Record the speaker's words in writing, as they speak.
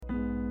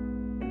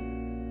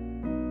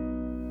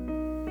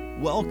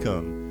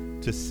Welcome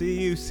to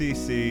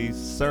CUCC's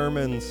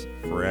Sermons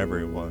for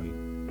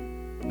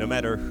Everyone. No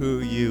matter who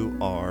you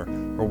are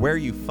or where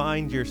you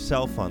find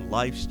yourself on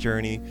life's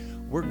journey,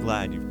 we're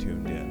glad you've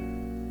tuned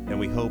in, and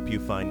we hope you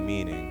find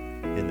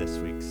meaning in this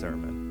week's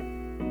sermon.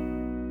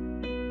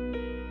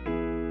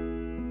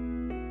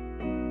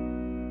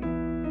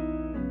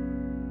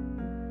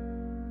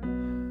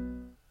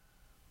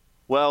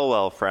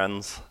 Well,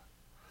 friends.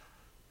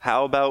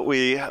 How about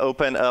we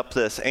open up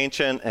this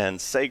ancient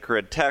and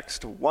sacred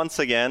text once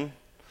again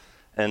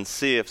and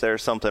see if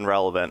there's something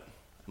relevant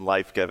and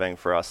life-giving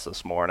for us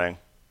this morning.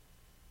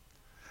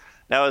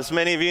 Now, as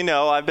many of you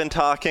know, I've been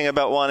talking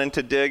about wanting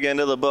to dig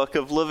into the book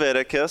of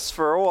Leviticus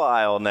for a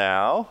while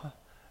now.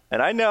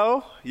 And I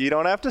know, you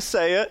don't have to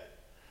say it.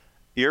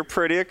 You're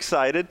pretty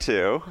excited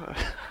too.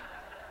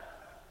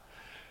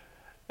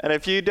 And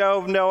if you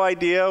have no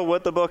idea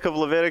what the book of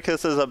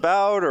Leviticus is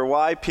about or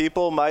why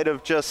people might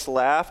have just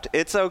laughed,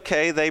 it's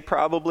okay. They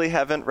probably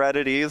haven't read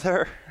it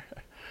either.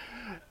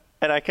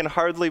 And I can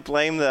hardly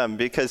blame them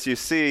because you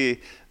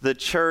see, the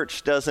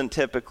church doesn't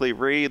typically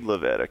read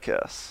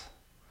Leviticus.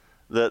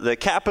 The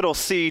capital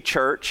C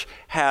church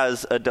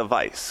has a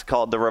device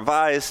called the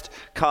Revised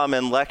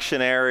Common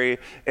Lectionary.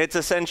 It's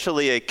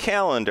essentially a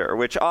calendar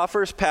which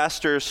offers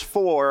pastors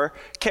 4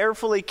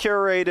 carefully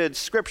curated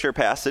scripture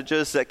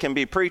passages that can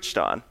be preached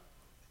on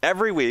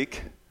every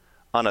week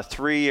on a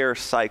 3-year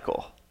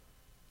cycle.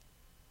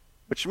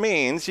 Which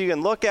means you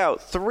can look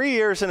out 3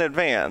 years in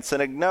advance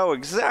and know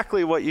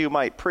exactly what you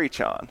might preach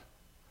on.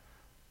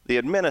 The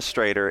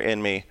administrator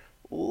in me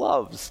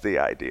loves the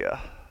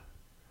idea.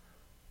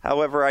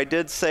 However, I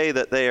did say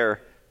that they are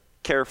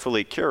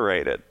carefully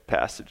curated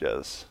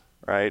passages,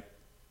 right?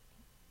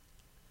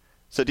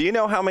 So do you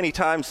know how many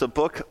times the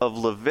book of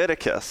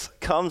Leviticus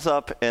comes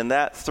up in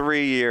that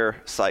 3-year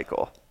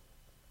cycle?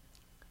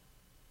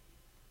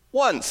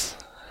 Once.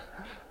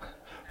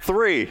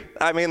 3.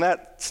 I mean,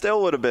 that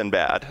still would have been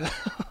bad.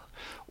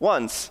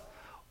 Once.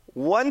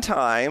 One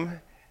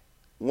time,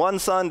 one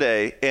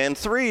Sunday, in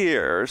 3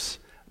 years,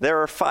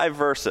 there are 5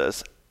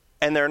 verses,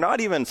 and they're not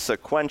even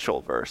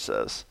sequential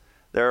verses.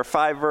 There are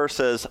 5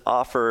 verses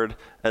offered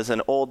as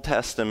an Old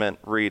Testament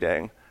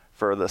reading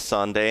for the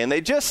Sunday, and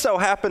they just so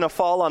happen to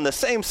fall on the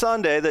same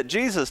Sunday that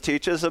Jesus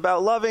teaches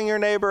about loving your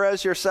neighbor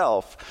as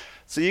yourself.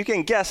 So you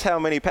can guess how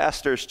many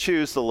pastors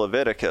choose the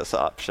Leviticus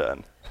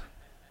option.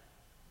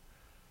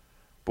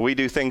 But we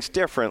do things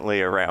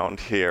differently around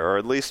here, or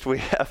at least we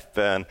have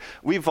been.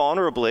 We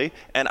vulnerably,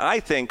 and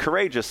I think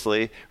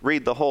courageously,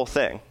 read the whole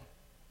thing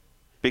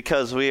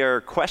because we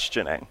are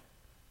questioning,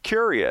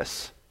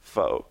 curious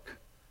folk.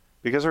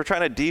 Because we're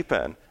trying to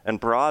deepen and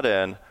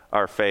broaden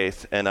our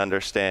faith and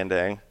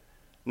understanding,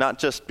 not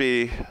just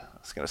be,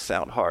 it's going to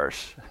sound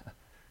harsh,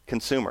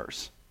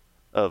 consumers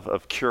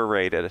of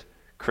curated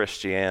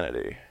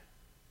Christianity.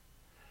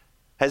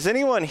 Has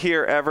anyone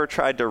here ever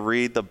tried to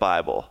read the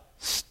Bible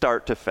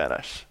start to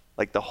finish,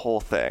 like the whole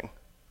thing?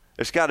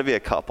 There's got to be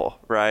a couple,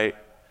 right?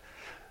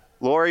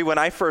 Lori, when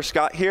I first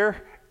got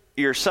here,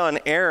 your son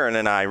Aaron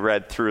and I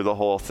read through the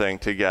whole thing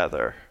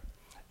together.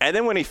 And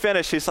then when he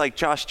finished, he's like,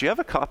 Josh, do you have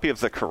a copy of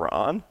the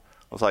Quran? I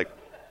was like,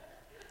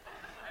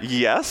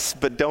 yes,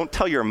 but don't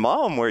tell your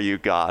mom where you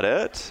got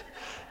it.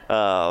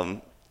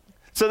 So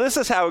this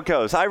is how it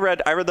goes. I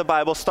read the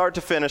Bible start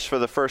to finish for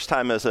the first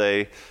time as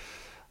a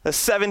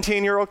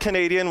 17-year-old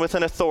Canadian with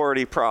an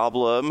authority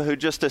problem who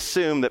just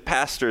assumed that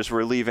pastors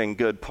were leaving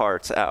good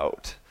parts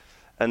out.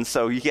 And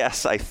so,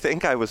 yes, I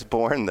think I was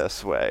born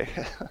this way.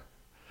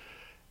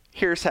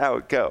 Here's how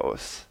it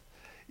goes.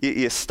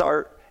 You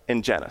start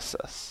in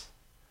Genesis.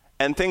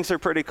 And things are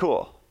pretty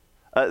cool.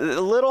 A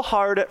little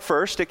hard at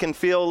first. It can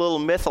feel a little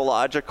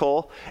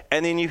mythological.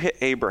 And then you hit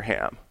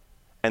Abraham,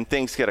 and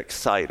things get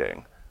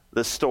exciting.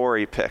 The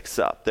story picks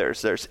up.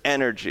 There's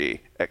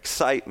energy,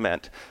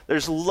 excitement.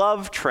 There's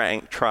love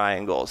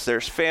triangles.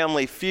 There's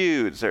family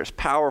feuds. There's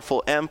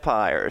powerful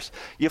empires.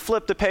 You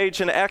flip the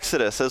page in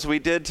Exodus, as we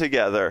did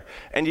together,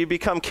 and you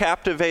become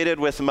captivated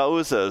with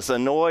Moses,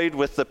 annoyed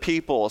with the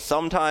people,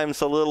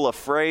 sometimes a little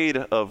afraid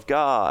of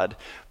God,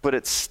 but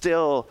it's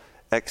still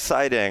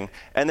exciting.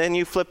 And then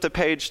you flip the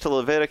page to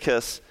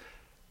Leviticus,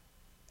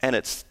 and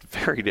it's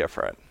very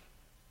different,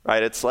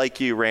 right? It's like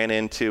you ran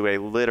into a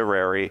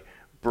literary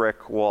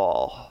brick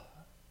wall.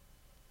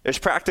 There's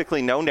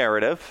practically no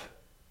narrative,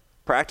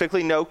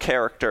 practically no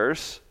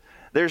characters.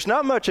 There's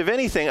not much of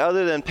anything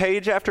other than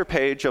page after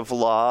page of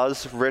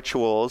laws,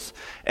 rituals,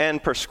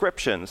 and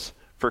prescriptions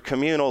for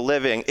communal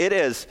living. It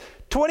is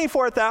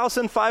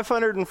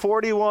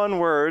 24,541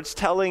 words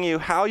telling you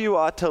how you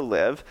ought to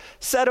live,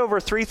 said over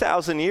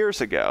 3,000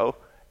 years ago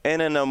in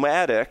a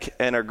nomadic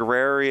and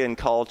agrarian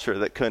culture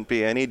that couldn't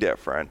be any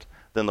different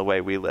than the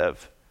way we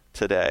live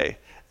today.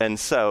 And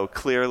so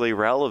clearly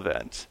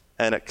relevant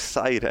and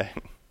exciting.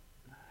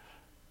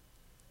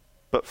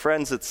 But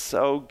friends, it's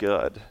so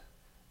good.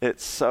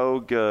 It's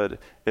so good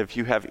if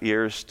you have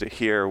ears to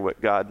hear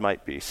what God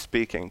might be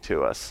speaking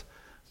to us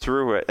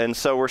through it. And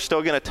so we're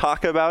still going to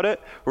talk about it.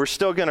 We're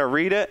still going to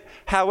read it.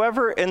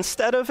 However,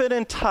 instead of an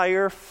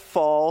entire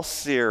fall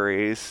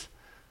series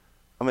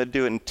I'm going to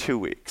do it in 2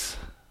 weeks.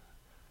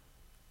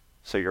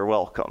 So you're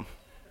welcome.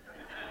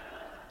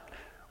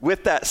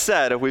 With that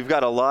said, we've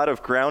got a lot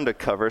of ground to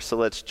cover, so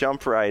let's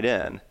jump right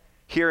in.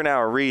 Hear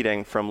now a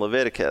reading from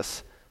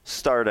Leviticus,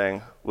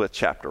 starting with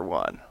chapter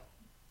 1.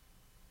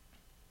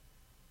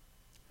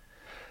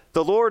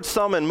 The Lord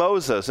summoned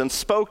Moses and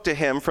spoke to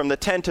him from the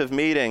tent of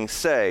meeting,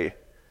 say,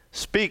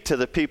 "Speak to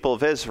the people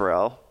of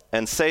Israel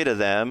and say to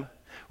them,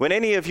 when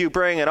any of you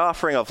bring an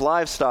offering of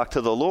livestock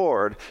to the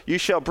Lord, you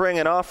shall bring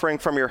an offering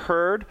from your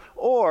herd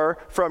or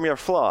from your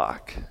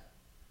flock.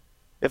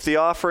 If the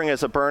offering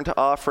is a burnt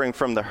offering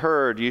from the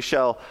herd, you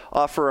shall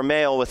offer a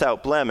male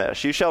without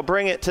blemish. You shall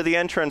bring it to the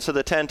entrance of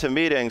the tent of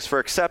meetings for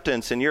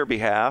acceptance in your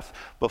behalf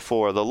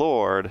before the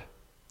Lord.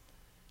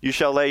 You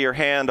shall lay your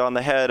hand on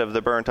the head of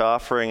the burnt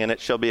offering, and it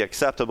shall be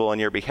acceptable in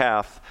your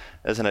behalf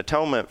as an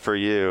atonement for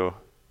you.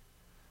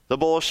 The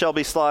bull shall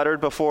be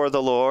slaughtered before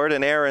the Lord,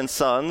 and Aaron's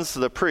sons,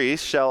 the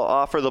priests, shall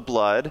offer the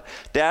blood,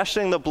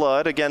 dashing the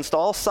blood against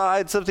all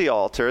sides of the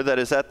altar that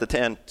is at the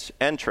tent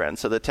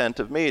entrance of the tent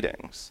of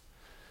meetings.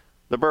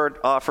 The burnt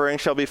offering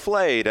shall be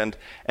flayed and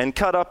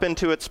cut up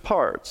into its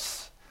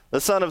parts. The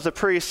son of the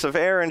priests of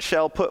Aaron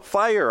shall put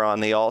fire on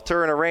the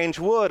altar and arrange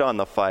wood on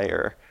the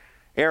fire.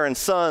 Aaron's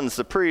sons,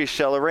 the priests,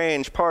 shall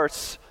arrange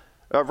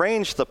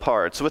the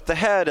parts with the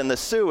head and the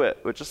suet,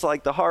 which is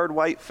like the hard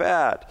white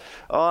fat,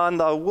 on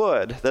the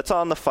wood that's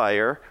on the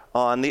fire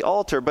on the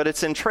altar, but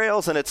its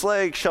entrails and its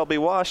legs shall be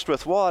washed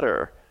with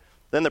water.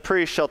 Then the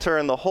priest shall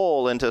turn the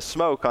whole into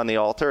smoke on the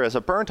altar as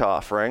a burnt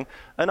offering,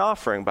 an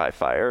offering by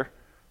fire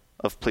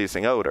of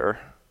pleasing odor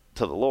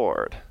to the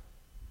Lord.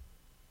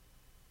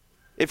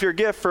 If your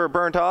gift for a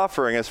burnt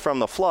offering is from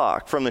the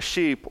flock, from the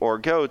sheep or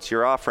goats,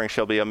 your offering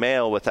shall be a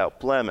male without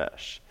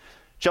blemish.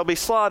 Shall be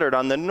slaughtered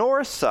on the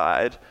north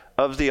side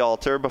of the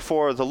altar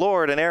before the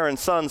Lord, and Aaron's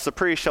sons, the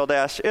priest, shall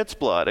dash its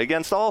blood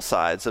against all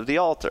sides of the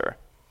altar.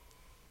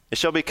 It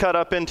shall be cut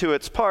up into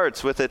its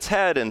parts with its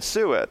head and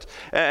suet,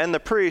 and the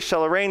priest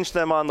shall arrange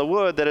them on the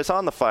wood that is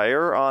on the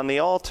fire on the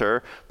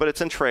altar, but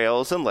its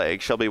entrails and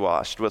legs shall be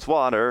washed with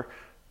water.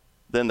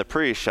 Then the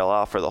priest shall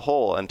offer the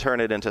whole and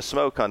turn it into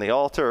smoke on the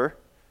altar.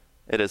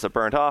 It is a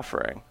burnt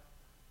offering,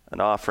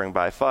 an offering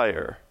by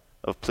fire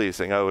of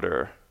pleasing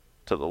odor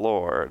to the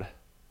Lord.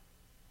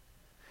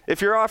 If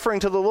your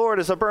offering to the Lord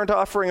is a burnt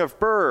offering of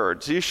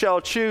birds, you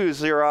shall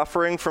choose your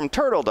offering from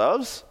turtle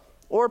doves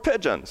or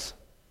pigeons.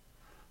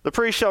 The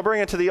priest shall bring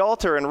it to the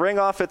altar and wring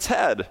off its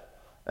head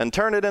and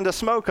turn it into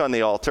smoke on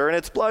the altar, and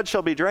its blood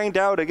shall be drained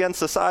out against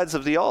the sides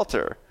of the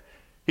altar.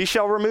 He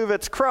shall remove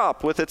its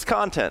crop with its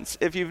contents.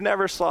 If you've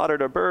never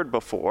slaughtered a bird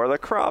before, the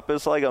crop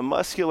is like a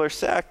muscular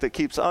sac that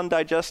keeps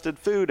undigested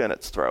food in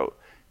its throat.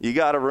 You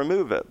got to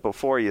remove it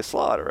before you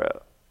slaughter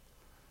it.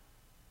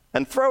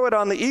 And throw it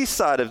on the east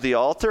side of the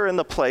altar in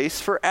the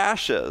place for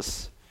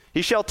ashes.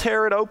 He shall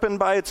tear it open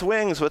by its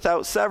wings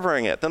without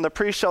severing it. Then the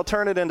priest shall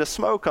turn it into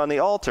smoke on the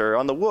altar,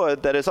 on the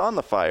wood that is on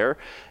the fire.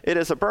 It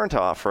is a burnt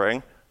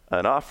offering,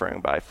 an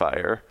offering by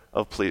fire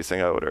of pleasing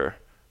odor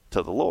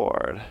to the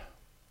Lord.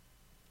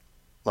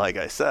 Like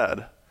I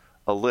said,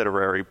 a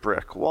literary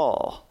brick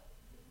wall.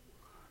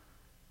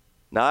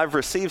 Now, I've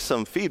received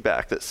some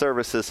feedback that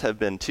services have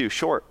been too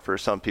short for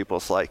some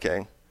people's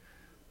liking.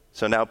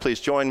 So now please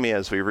join me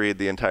as we read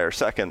the entire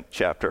second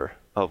chapter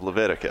of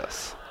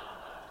Leviticus.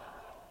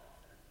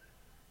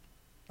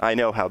 I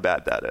know how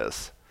bad that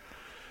is.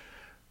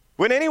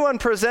 When anyone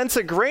presents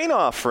a grain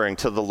offering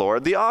to the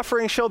Lord, the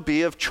offering shall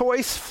be of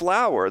choice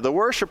flour. The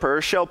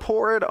worshiper shall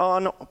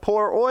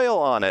pour oil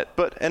on it,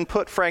 and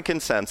put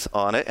frankincense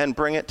on it, and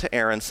bring it to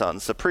Aaron's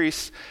sons, the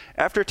priests.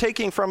 After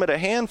taking from it a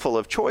handful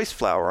of choice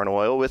flour and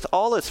oil with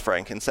all its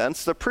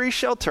frankincense, the priest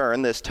shall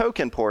turn this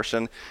token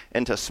portion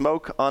into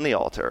smoke on the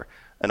altar,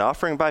 an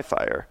offering by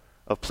fire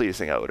of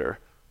pleasing odor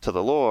to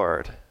the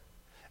Lord.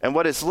 And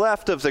what is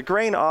left of the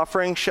grain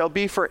offering shall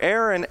be for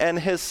Aaron and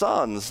his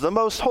sons, the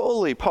most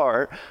holy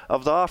part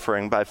of the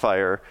offering by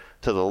fire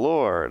to the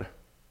Lord.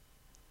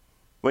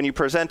 When you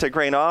present a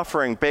grain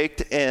offering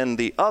baked in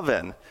the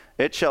oven,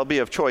 it shall be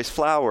of choice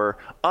flour,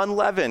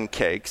 unleavened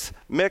cakes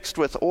mixed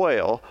with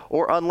oil,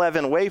 or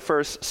unleavened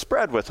wafers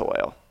spread with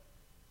oil.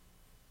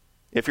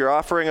 If your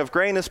offering of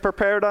grain is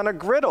prepared on a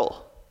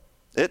griddle,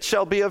 it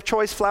shall be of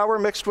choice flour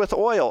mixed with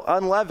oil,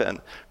 unleavened.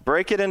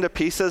 Break it into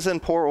pieces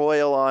and pour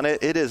oil on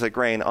it. It is a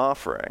grain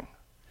offering.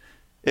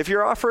 If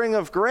your offering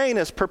of grain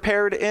is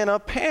prepared in a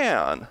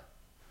pan,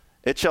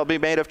 it shall be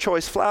made of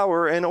choice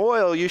flour and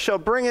oil. You shall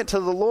bring it to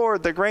the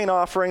Lord, the grain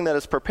offering that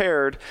is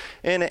prepared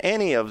in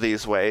any of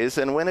these ways.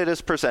 And when it is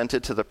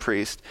presented to the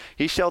priest,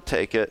 he shall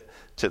take it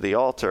to the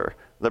altar.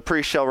 The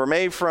priest shall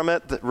remove from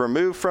it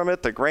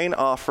the grain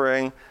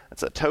offering,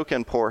 it's a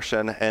token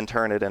portion, and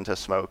turn it into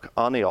smoke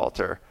on the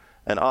altar,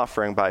 an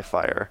offering by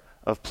fire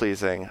of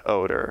pleasing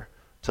odor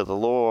to the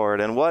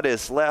Lord. And what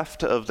is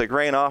left of the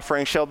grain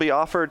offering shall be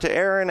offered to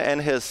Aaron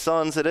and his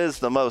sons. It is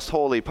the most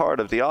holy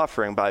part of the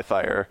offering by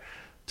fire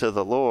to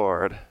the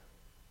Lord.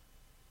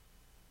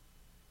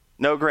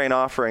 No grain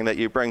offering that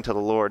you bring to the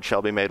Lord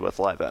shall be made with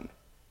leaven.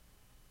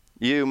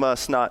 You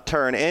must not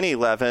turn any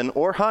leaven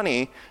or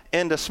honey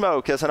into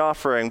smoke as an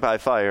offering by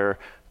fire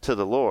to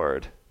the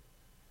Lord.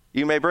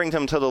 You may bring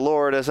them to the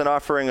Lord as an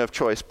offering of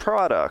choice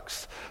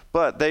products,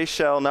 but they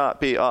shall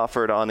not be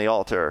offered on the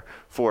altar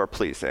for a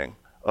pleasing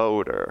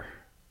odor.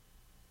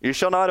 You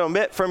shall not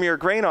omit from your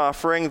grain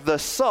offering the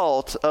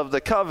salt of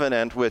the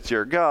covenant with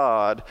your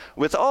God.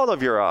 With all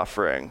of your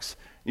offerings,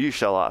 you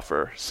shall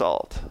offer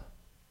salt.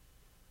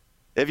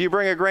 If you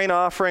bring a grain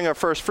offering of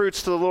first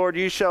fruits to the Lord,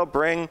 you shall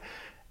bring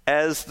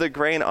as the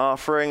grain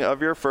offering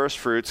of your first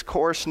fruits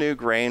coarse new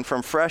grain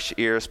from fresh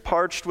ears,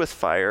 parched with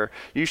fire.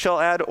 You shall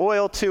add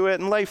oil to it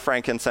and lay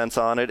frankincense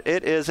on it.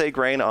 It is a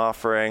grain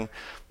offering,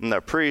 and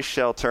the priest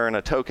shall turn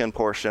a token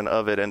portion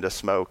of it into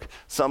smoke,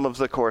 some of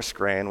the coarse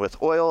grain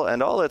with oil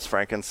and all its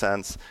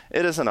frankincense.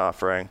 It is an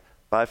offering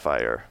by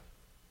fire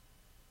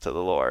to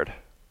the Lord.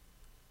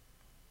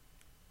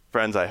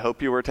 Friends, I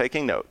hope you were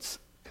taking notes,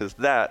 because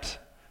that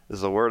is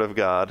the word of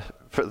God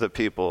for the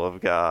people of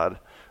God.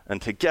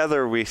 And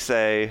together we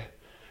say,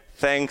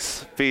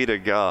 thanks be to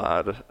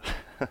God.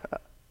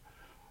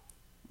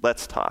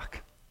 Let's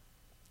talk.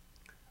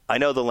 I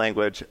know the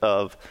language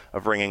of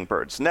wringing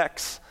birds'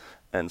 necks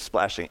and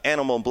splashing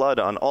animal blood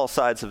on all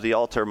sides of the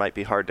altar might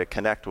be hard to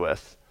connect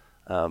with,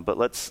 but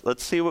let's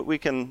see what we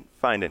can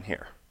find in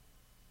here.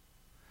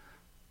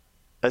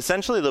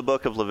 Essentially, the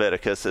book of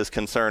Leviticus is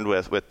concerned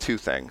with two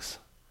things: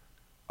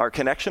 our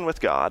connection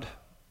with God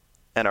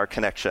and our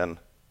connection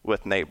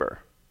with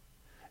neighbor.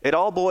 It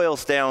all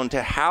boils down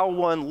to how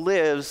one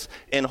lives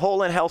in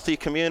whole and healthy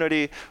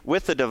community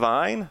with the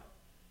divine,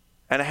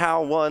 and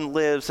how one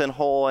lives in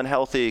whole and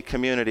healthy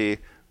community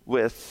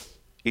with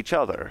each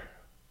other.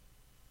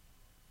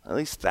 At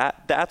least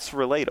that's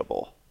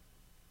relatable.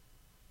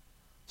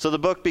 So the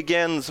book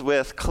begins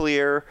with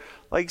clear,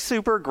 like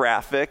super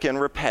graphic and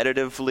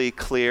repetitively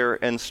clear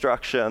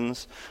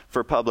instructions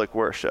for public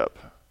worship.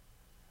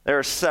 There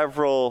are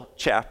several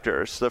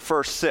chapters, the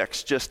first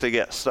 6 just to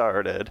get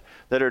started,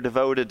 that are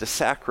devoted to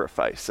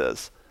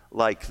sacrifices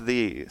like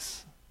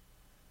these.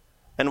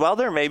 And while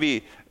there may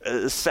be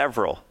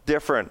several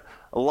different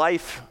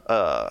life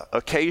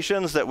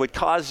occasions that would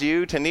cause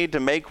you to need to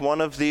make one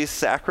of these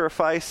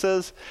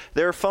sacrifices,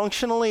 there are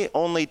functionally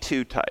only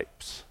 2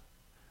 types.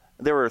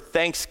 There were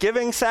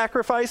Thanksgiving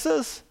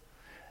sacrifices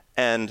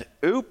and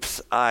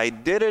oops, I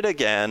did it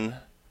again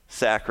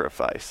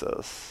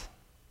sacrifices.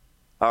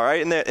 All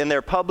right, in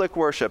their public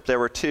worship, there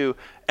were 2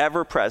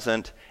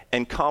 ever-present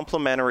and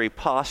complementary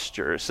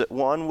postures that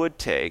one would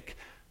take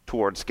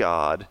towards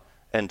God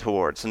and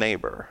towards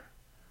neighbor.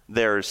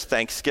 There's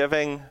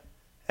thanksgiving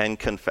and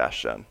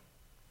confession.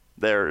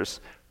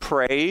 There's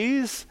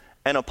praise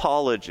and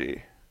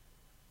apology.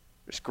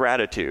 There's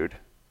gratitude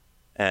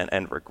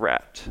and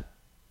regret.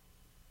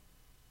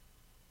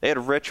 They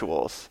had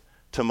rituals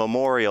to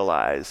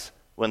memorialize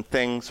when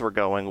things were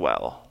going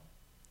well.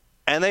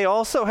 And they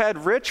also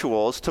had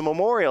rituals to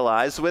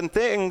memorialize when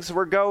things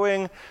were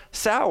going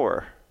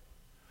sour.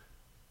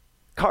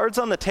 Cards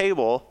on the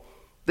table.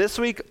 This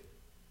week,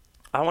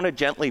 I want to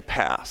gently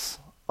pass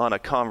on a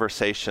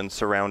conversation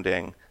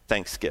surrounding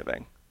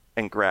Thanksgiving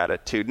and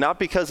gratitude. Not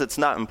because it's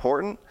not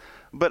important,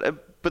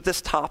 but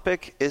this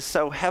topic is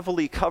so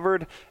heavily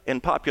covered in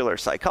popular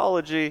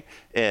psychology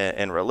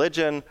and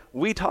religion.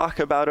 We talk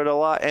about it a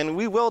lot, and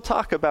we will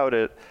talk about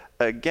it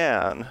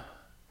again.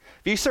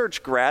 If you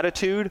search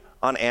gratitude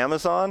on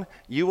Amazon,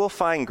 you will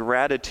find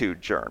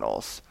gratitude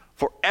journals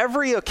for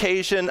every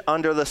occasion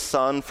under the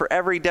sun, for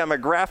every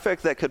demographic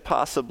that could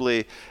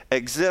possibly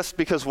exist,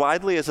 because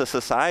widely as a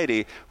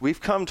society, we've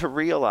come to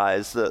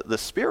realize the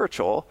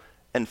spiritual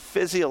and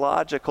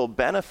physiological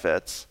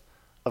benefits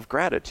of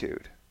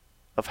gratitude,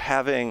 of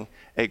having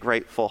a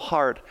grateful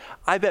heart.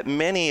 I bet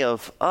many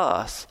of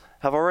us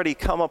have already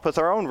come up with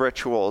our own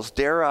rituals,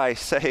 dare I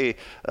say,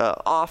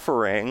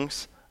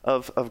 offerings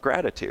of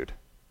gratitude.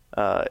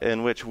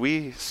 In which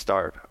we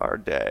start our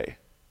day.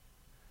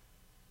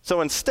 So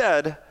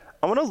instead,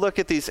 I want to look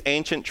at these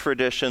ancient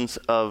traditions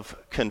of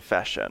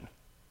confession,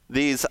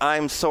 these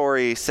I'm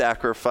sorry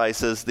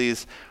sacrifices,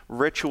 these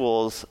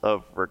rituals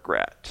of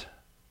regret.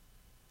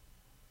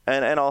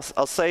 And I'll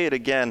say it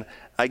again,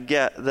 I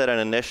get that an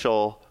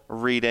initial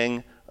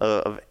reading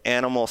of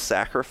animal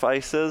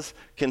sacrifices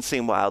can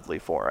seem wildly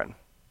foreign.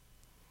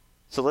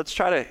 So let's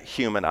try to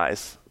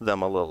humanize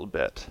them a little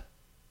bit.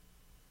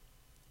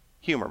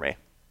 Humor me.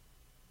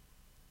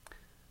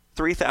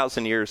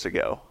 3,000 years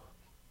ago,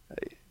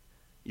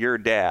 your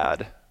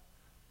dad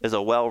is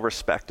a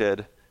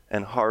well-respected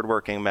and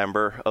hardworking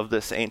member of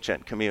this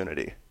ancient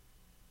community.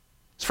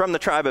 He's from the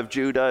tribe of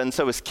Judah, and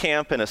so his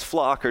camp and his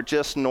flock are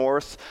just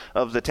north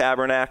of the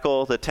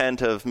tabernacle, the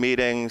tent of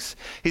meetings.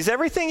 He's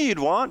everything you'd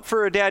want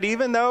for a dad,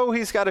 even though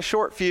he's got a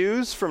short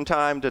fuse from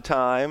time to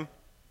time.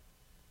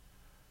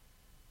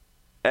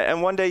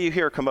 And one day you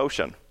hear a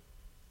commotion,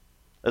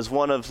 as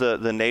one of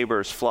the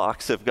neighbor's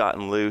flocks have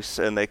gotten loose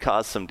and they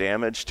caused some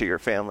damage to your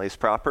family's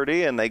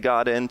property and they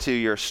got into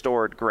your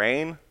stored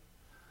grain.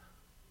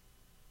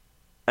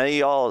 And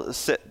you all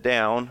sit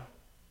down.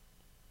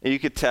 And you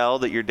could tell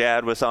that your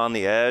dad was on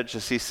the edge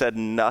as he said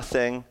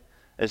nothing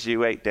as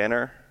you ate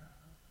dinner?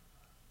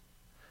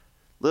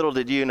 Little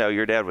did you know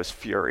your dad was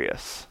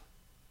furious,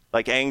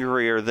 like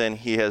angrier than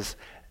he has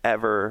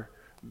ever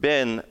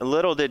been.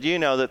 Little did you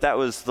know that that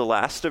was the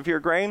last of your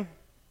grain,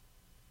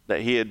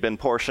 that he had been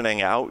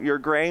portioning out your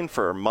grain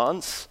for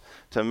months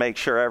to make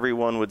sure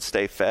everyone would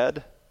stay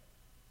fed.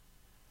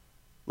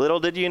 Little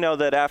did you know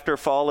that after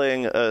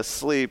falling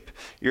asleep,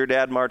 your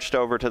dad marched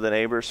over to the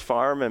neighbor's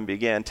farm and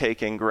began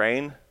taking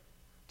grain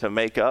to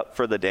make up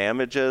for the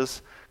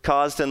damages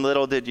caused. And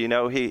little did you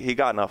know he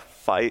got in a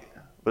fight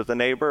with a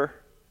neighbor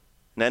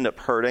and ended up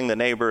hurting the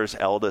neighbor's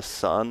eldest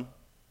son.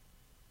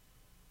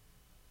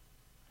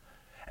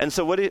 And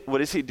so what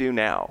does he do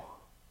now?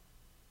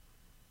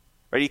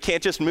 Right? He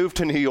can't just move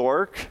to New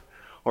York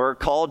or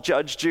call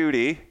Judge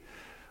Judy.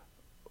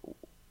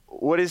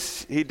 What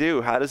does he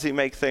do? How does he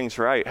make things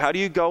right? How do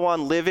you go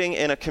on living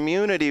in a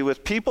community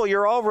with people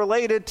you're all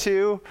related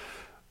to,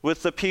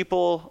 with the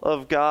people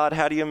of God?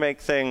 How do you make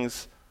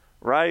things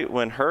right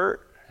when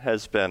hurt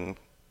has been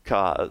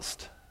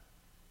caused?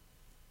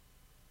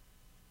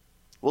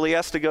 Well, he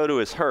has to go to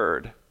his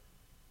herd,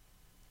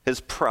 his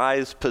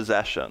prized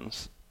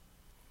possessions,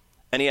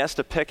 and he has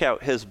to pick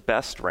out his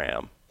best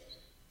ram,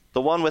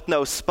 the one with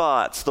no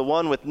spots, the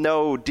one with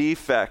no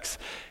defects,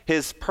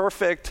 his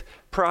perfect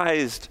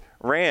prized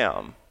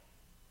ram.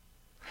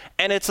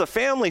 And it's a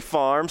family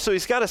farm, so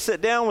he's got to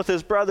sit down with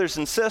his brothers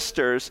and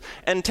sisters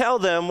and tell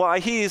them why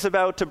he's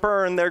about to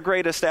burn their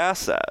greatest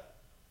asset.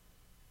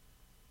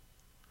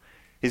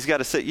 He's got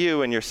to sit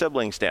you and your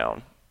siblings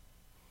down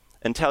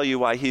and tell you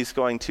why he's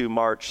going to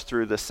march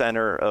through the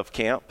center of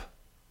camp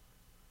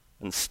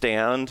and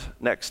stand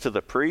next to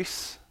the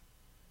priests,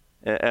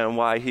 and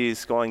why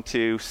he's going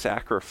to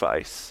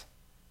sacrifice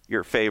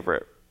your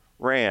favorite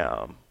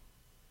ram.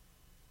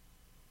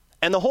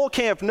 And the whole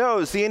camp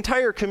knows, the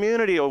entire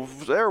community,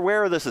 they're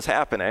aware this is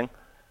happening.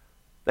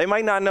 They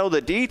might not know the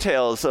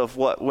details of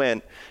what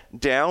went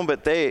down,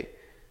 but they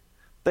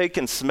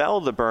can smell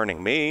the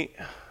burning meat.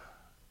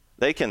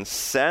 They can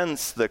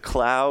sense the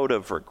cloud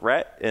of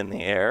regret in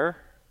the air.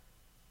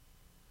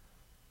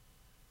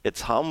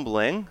 It's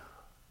humbling.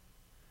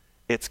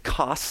 It's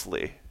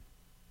costly.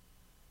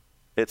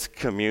 It's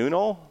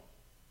communal.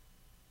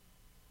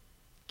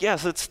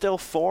 Yes, it's still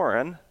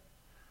foreign,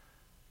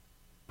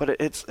 but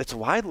it's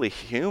widely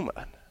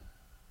human.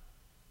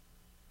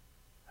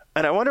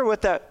 And I wonder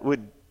what that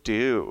would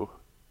do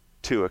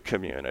to a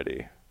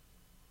community.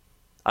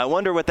 I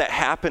wonder what that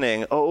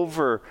happening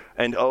over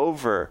and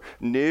over,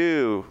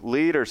 new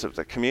leaders of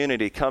the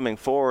community coming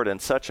forward in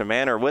such a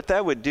manner, what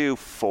that would do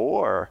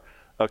for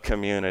a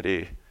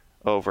community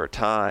over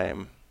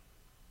time.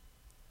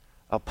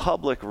 A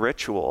public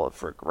ritual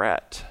of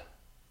regret.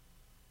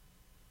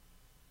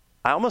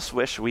 I almost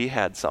wish we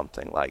had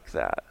something like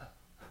that.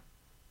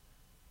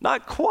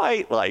 Not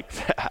quite like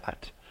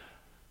that,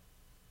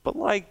 but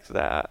like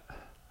that.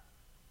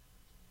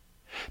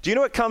 Do you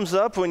know what comes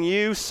up when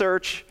you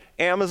search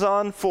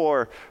Amazon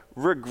for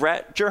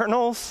regret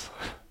journals?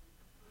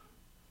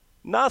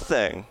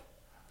 Nothing.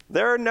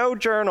 There are no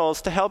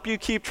journals to help you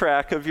keep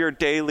track of your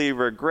daily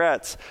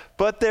regrets,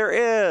 but there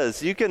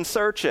is. You can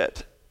search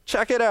it.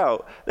 Check it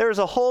out. There's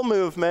a whole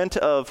movement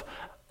of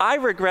I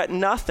regret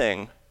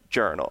nothing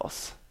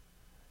journals.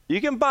 You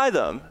can buy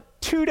them.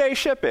 2-day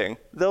shipping.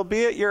 They'll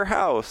be at your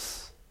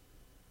house.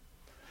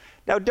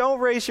 Now, don't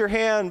raise your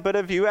hand, but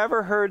have you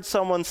ever heard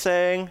someone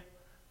saying,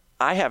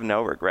 I have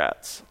no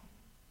regrets.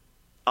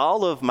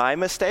 All of my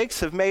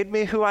mistakes have made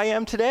me who I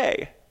am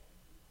today.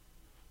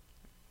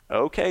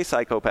 Okay,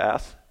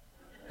 psychopath.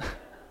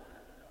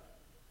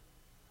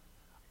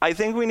 I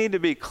think we need to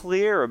be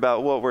clear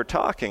about what we're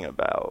talking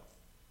about.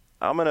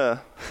 I'm going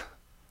to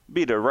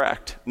be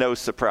direct, no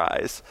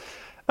surprise.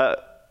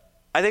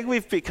 I think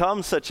we've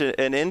become such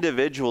an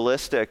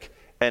individualistic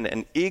and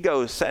an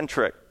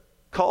egocentric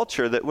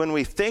culture that when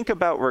we think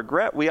about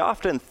regret, we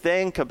often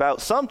think about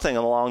something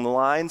along the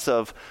lines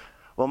of,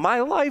 well,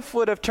 my life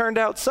would have turned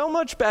out so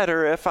much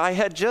better if I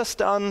had just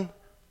done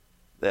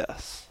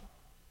this.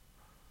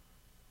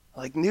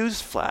 Like,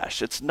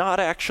 newsflash, it's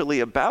not actually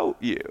about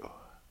you.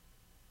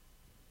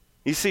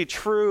 You see,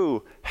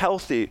 true,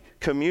 healthy,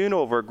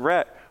 communal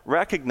regret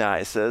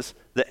recognizes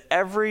that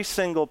every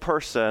single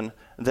person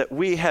that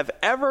we have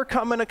ever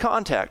come into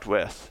contact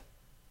with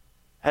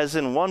has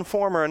in one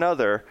form or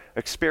another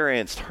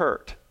experienced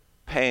hurt,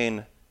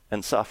 pain,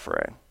 and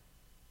suffering.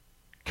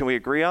 Can we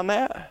agree on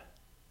that?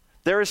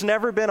 There has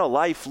never been a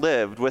life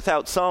lived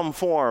without some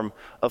form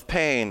of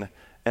pain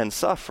and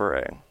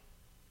suffering.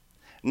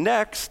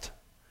 Next,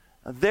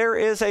 there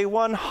is a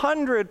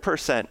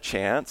 100%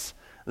 chance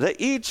that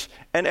each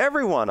and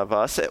every one of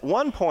us at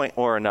one point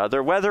or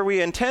another, whether we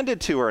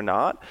intended to or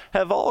not,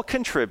 have all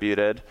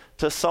contributed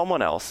to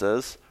someone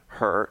else's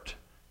hurt,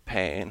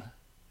 pain,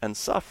 and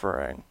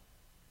suffering.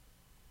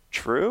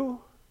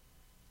 True?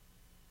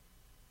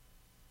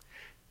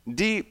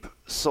 Deep,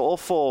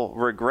 soulful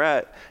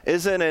regret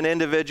isn't an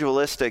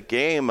individualistic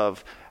game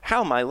of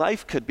how my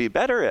life could be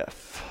better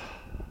if.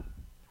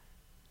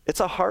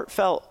 It's a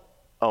heartfelt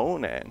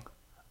owning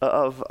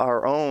of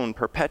our own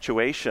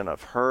perpetuation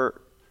of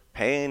hurt,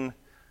 pain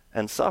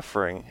and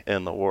suffering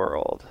in the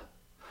world.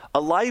 A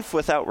life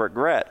without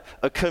regret,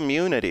 a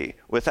community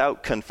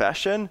without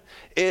confession,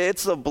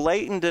 it's a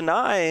blatant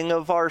denying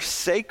of our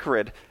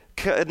sacred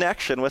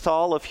connection with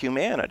all of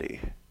humanity,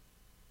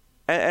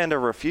 and a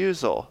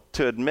refusal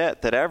to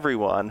admit that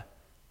everyone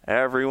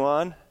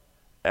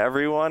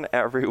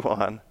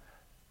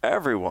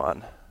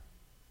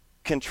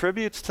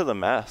contributes to the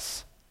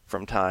mess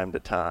from time to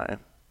time.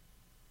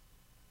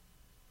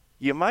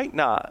 You might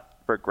not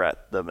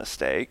regret the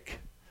mistake,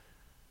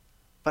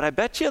 but I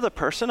bet you the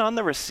person on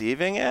the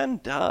receiving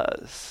end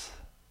does.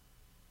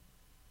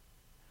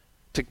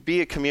 To be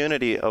a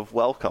community of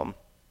welcome,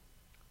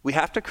 we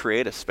have to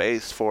create a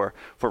space for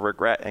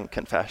regret and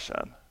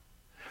confession.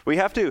 We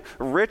have to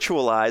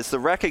ritualize the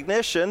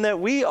recognition that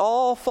we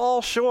all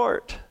fall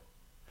short.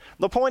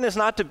 The point is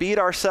not to beat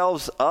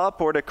ourselves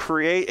up or to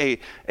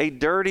create a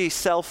dirty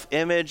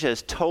self-image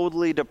as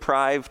totally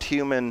deprived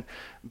human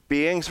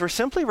beings. We're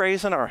simply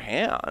raising our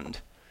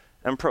hand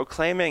and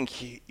proclaiming,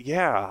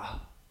 yeah,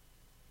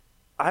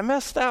 I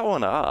messed that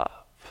one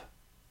up.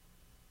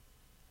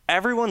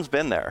 Everyone's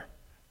been there.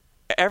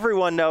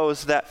 Everyone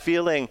knows that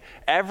feeling.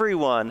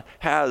 Everyone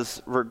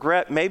has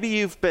regret. Maybe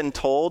you've been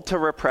told to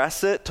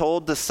repress it,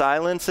 told to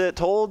silence it,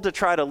 told to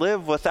try to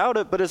live without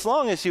it, but as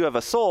long as you have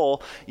a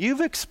soul, you've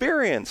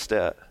experienced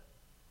it.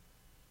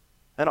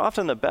 And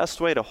often the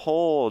best way to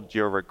hold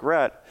your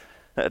regret,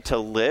 to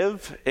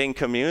live in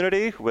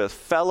community with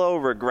fellow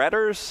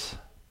regretters,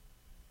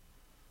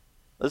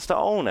 is to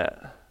own it,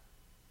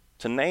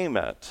 to name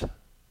it,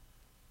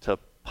 to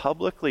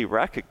publicly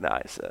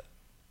recognize it,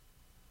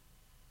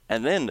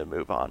 and then to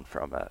move on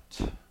from it.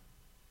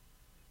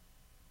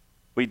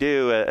 We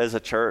do, as a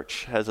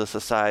church, as a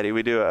society,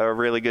 we do a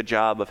really good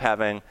job of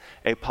having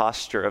a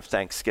posture of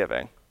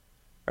thanksgiving,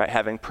 right?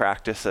 Having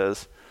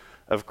practices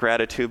of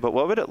gratitude. But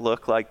what would it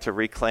look like to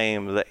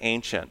reclaim the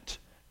ancient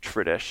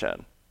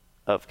tradition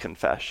of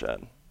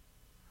confession?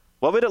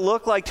 What would it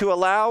look like to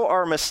allow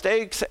our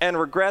mistakes and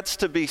regrets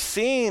to be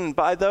seen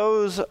by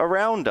those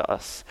around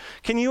us?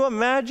 Can you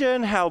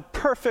imagine how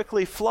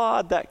perfectly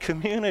flawed that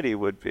community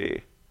would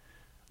be?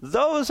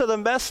 Those are the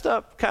messed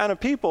up kind of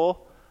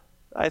people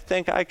I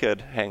think I could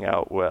hang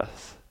out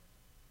with.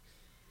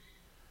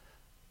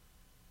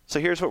 So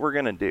here's what we're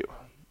going to do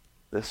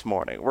this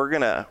morning. We're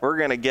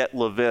going to get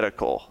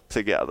Levitical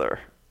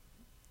together.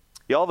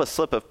 You all have a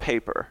slip of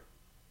paper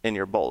in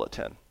your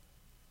bulletin.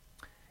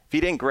 If you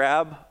didn't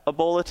grab a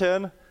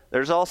bulletin,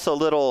 there's also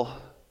little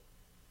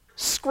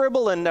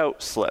scribble and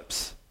note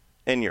slips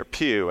in your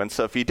pew. And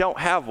so if you don't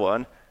have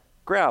one,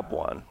 grab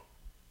one.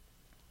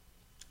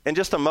 In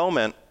just a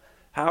moment,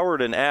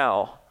 Howard and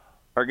Al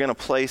are going to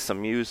play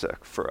some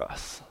music for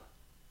us,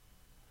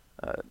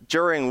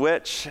 during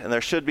which, and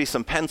there should be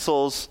some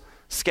pencils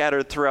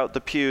scattered throughout the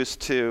pews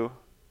too,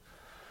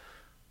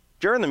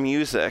 during the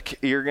music,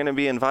 you're going to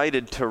be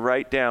invited to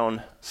write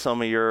down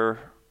some of your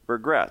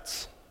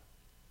regrets.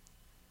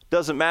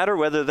 Doesn't matter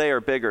whether they are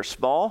big or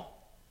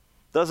small.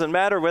 Doesn't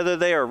matter whether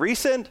they are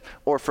recent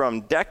or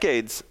from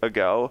decades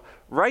ago.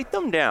 Write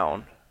them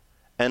down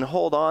and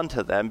hold on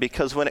to them,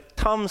 because when it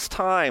comes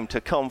time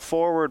to come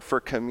forward for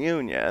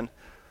communion,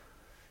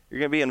 you're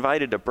going to be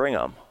invited to bring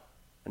them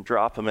and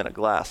drop them in a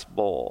glass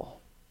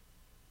bowl.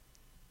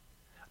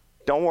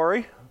 Don't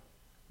worry,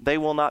 they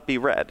will not be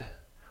read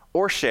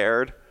or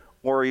shared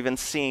or even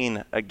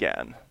seen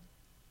again.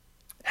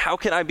 How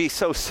can I be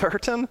so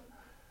certain?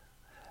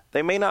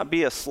 They may not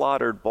be a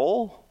slaughtered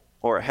bull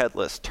or a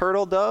headless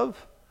turtle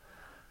dove,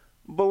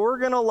 but we're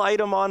going to light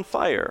them on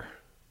fire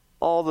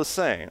all the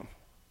same.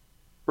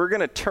 We're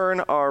going to turn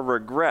our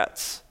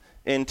regrets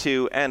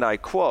into, and I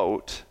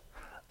quote,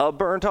 a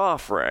burnt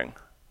offering,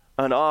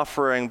 an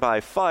offering by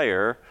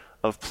fire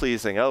of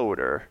pleasing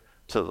odor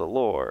to the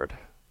Lord.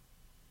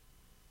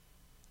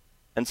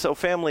 And so,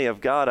 family of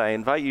God, I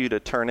invite you to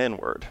turn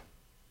inward.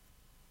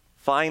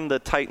 Find the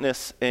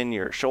tightness in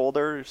your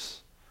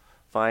shoulders.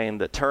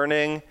 Find the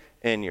turning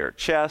in your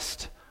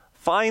chest.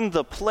 Find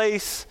the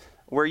place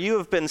where you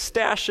have been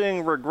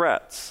stashing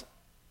regrets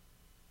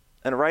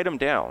and write them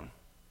down.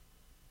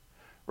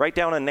 Write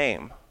down a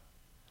name.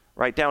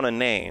 Write down a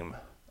name.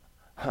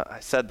 I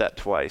said that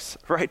twice.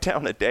 Write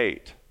down a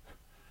date.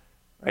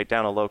 Write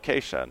down a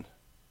location.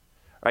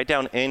 Write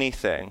down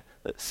anything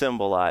that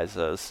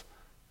symbolizes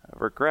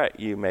regret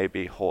you may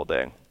be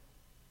holding.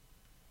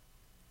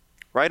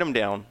 Write them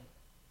down.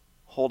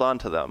 Hold on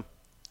to them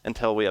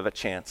until we have a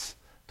chance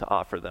to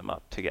offer them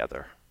up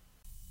together.